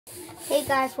Hey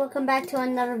guys, welcome back to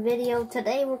another video.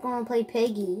 Today we're going to play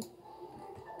Piggy.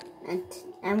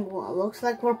 And well, looks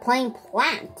like we're playing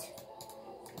Plant.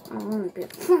 I don't want to be a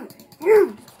plant.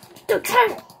 You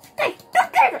traitor! Hey, you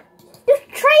traitor! You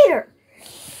traitor!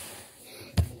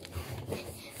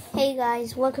 Hey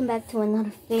guys, welcome back to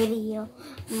another video.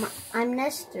 I'm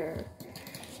Nestor.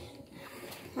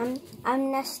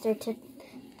 I'm Nestor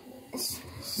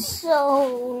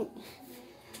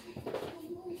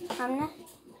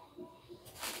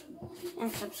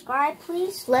and subscribe,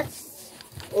 please. We're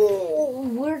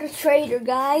the traitor,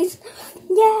 guys.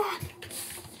 Yeah.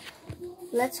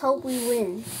 Let's hope we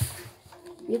win.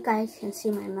 You guys can see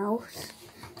my mouse.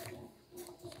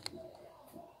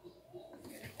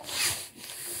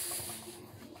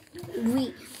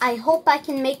 I hope I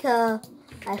can make a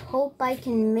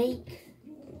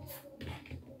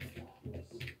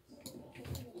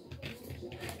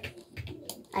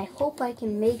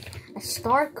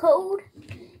star code.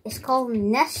 It's called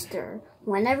Nestor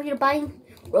whenever you're buying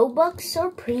Robux or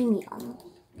Premium.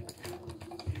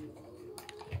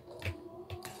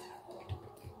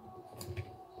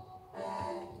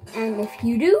 And if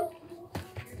you do,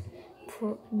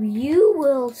 you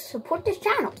will support this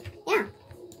channel. Yeah.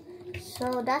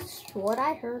 So that's what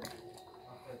I heard.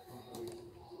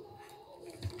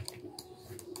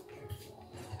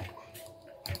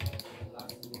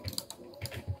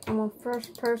 I'm on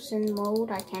first person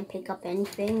mode. I can't pick up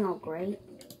anything. Oh great.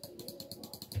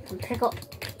 Can pick up.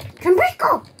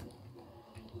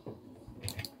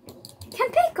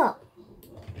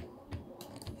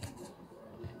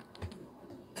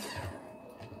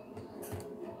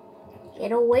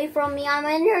 Get away from me, I'm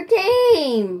in your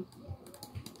team.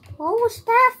 What was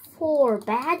that for,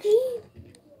 Badgie?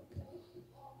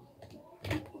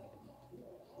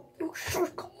 No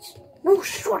shortcuts. No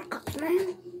shortcuts,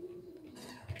 man.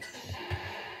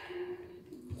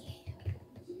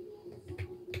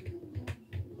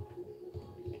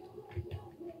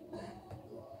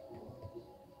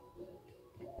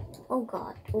 Oh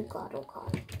God, oh God, oh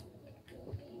God.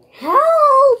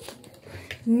 Help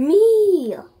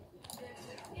me!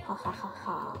 Ha ha ha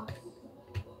ha.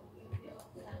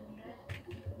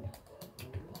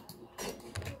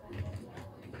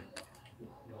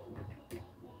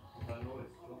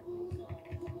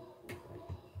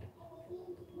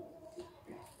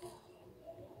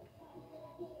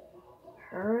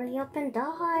 Hurry up and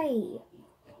die.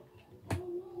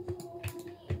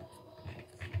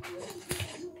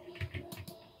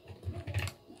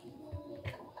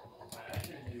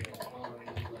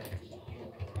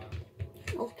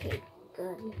 Okay,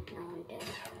 good. Now I'm dead.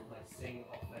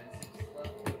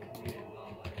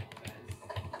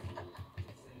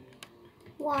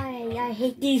 Why? I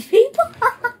hate these people.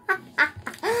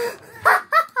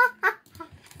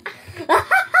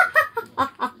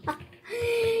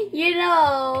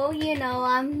 You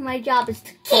know, my job is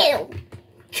to kill.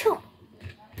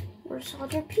 Where's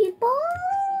other people?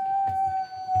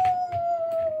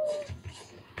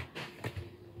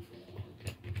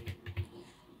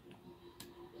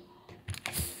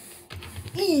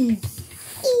 Ease.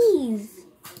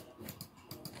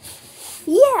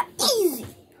 Yeah, easy.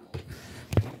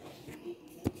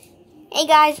 Hey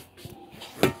guys.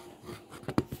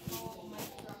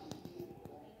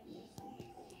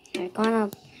 We're gonna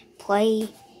play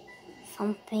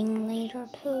something later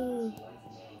too.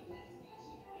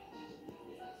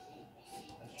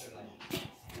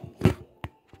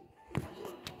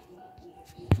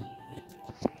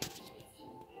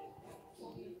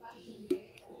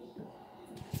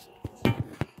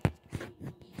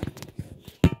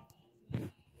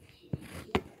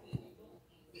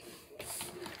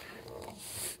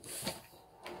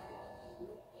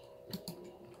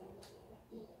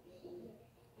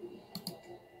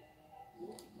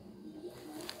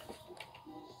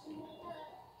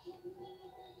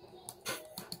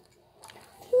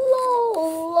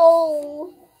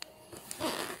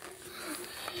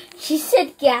 She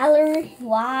said gallery.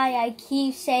 Why? I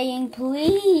keep saying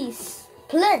please.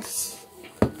 Please.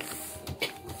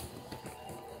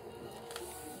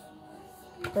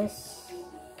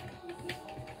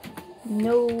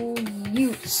 No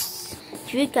use.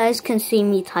 If you guys can see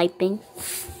me typing.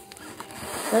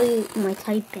 Show you my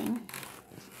typing.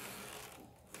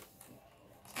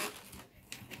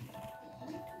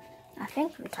 I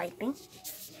think I'm typing.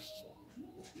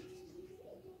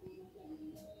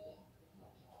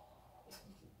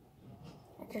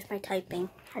 Just my typing.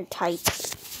 I type.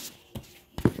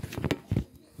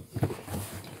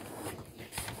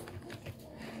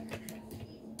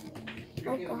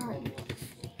 Oh God.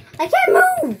 I can't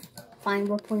move! Fine,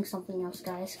 we're playing something else,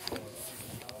 guys.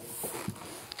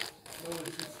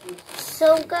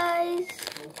 So guys,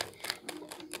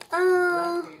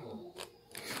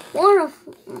 one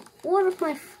of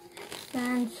my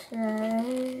friends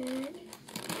said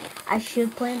I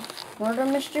should play Murder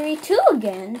Mystery 2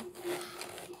 again.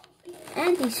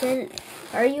 And he said,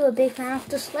 are you a big fan of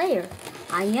the Slayer?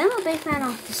 I am a big fan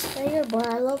of the Slayer, but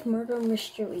I love Murder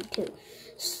Mystery 2.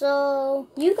 So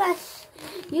you guys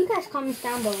comment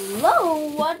down below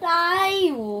what I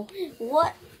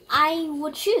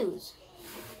would choose.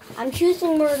 I'm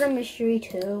choosing Murder Mystery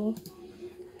 2.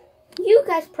 You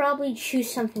guys probably choose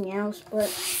something else, but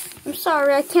I'm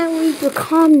sorry, I can't read your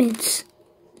comments.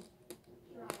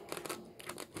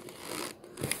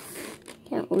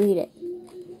 Can't read it.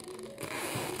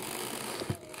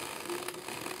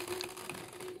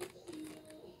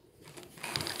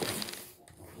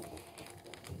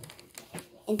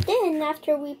 And then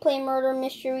after we play Murder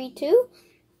Mystery 2,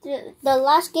 the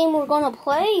last game we're gonna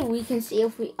play, we can see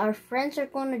if our friends are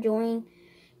gonna join.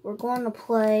 We're gonna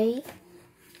play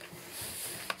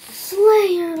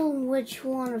Slayer, which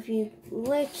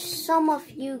some of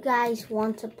you guys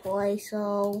want to play.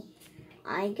 So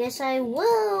I guess I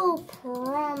will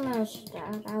promise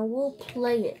that I will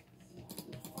play it.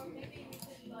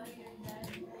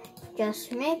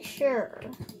 Just make sure,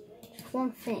 just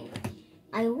one thing.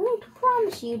 I won't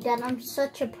promise you that I'm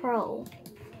such a pro,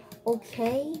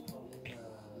 okay?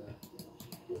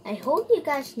 I hope you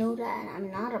guys know that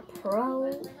I'm not a pro.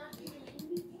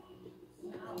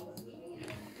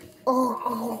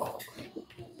 Oh,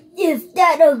 if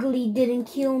that ugly didn't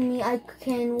kill me, I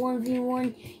can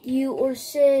 1v1 you or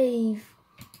save.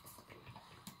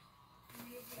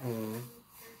 Either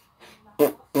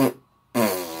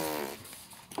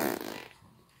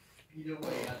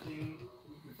way, I think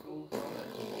we could go for that.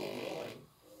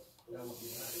 That would be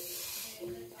nice.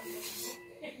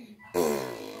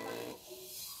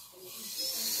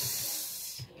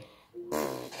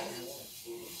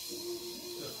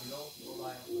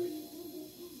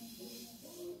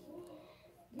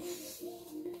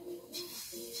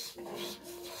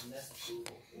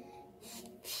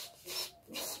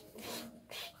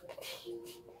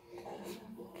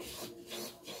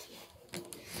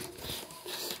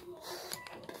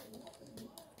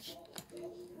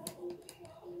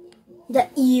 The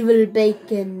evil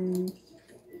bacon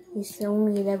is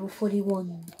only level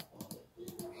 41.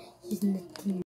 He's in the